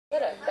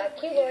Back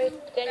to you, Lori.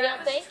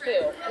 Danielle, thank you.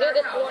 New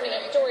this morning,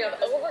 a story of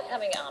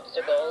overcoming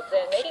obstacles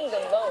and making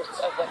the most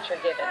of what you're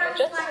given. When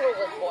Justin Rule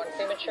was born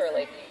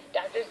prematurely,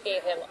 doctors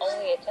gave him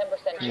only a 10%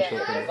 chance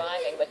of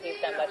surviving, but he's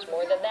done much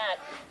more than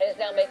that and is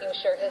now making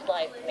sure his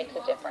life makes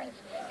a difference.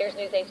 Here's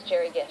News 8's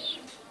Jerry Gish.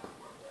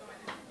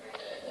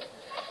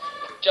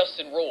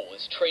 Justin Rule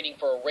is training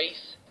for a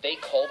race they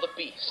call the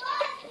Beast.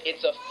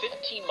 It's a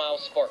 15-mile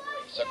Spartan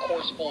Race, a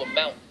course full of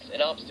mountains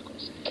and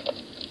obstacles.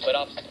 But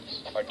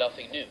obstacles are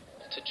nothing new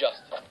to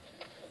Justin.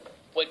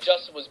 When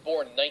Justin was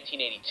born in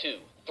 1982,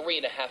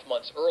 3.5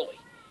 months early,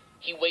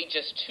 he weighed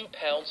just 2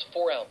 pounds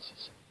 4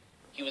 ounces.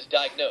 He was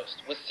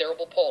diagnosed with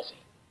cerebral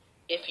palsy.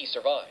 If he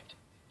survived,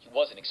 he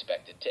wasn't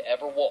expected to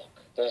ever walk.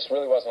 There just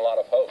really wasn't a lot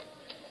of hope.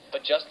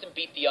 But Justin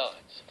beat the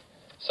odds.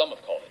 Some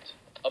have called it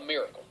a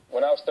miracle.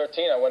 When I was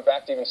 13, I went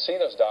back to even see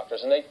those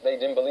doctors, and they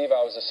didn't believe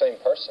I was the same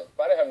person. If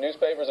I didn't have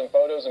newspapers and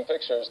photos and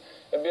pictures,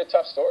 it'd be a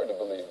tough story to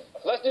believe.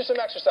 Let's do some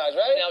exercise,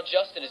 right? Now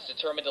Justin is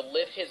determined to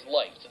live his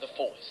life to the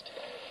fullest.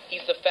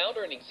 He's the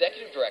founder and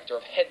executive director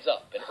of Heads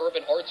Up, an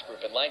urban arts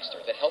group in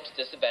Lancaster that helps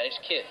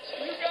disadvantaged kids.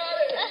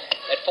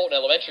 At Fulton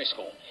Elementary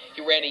School,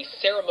 he ran a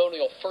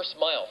ceremonial first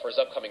mile for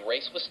his upcoming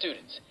race with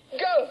students.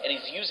 Go! And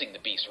he's using the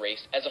Beast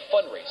Race as a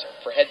fundraiser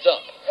for Heads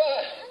Up.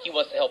 He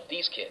wants to help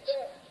these kids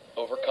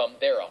overcome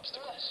their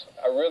obstacles.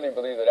 I really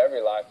believe that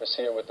every life is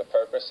here with a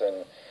purpose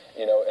and,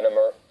 and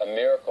a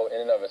miracle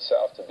in and of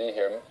itself to be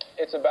here.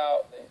 It's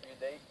about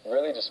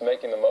really just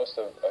making the most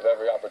of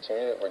every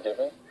opportunity that we're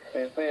given.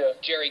 See ya.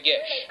 Jerry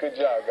Gish. Good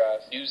job,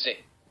 guys. News 8.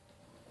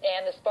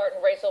 And the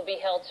Spartan Race will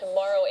be held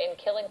tomorrow in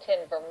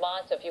Killington,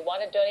 Vermont. So if you want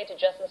to donate to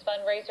Justin's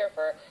fundraiser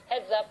for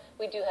Heads Up,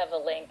 we do have a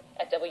link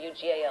at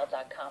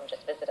WGAL.com.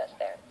 Just visit us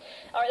there.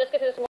 All right, let's get to this.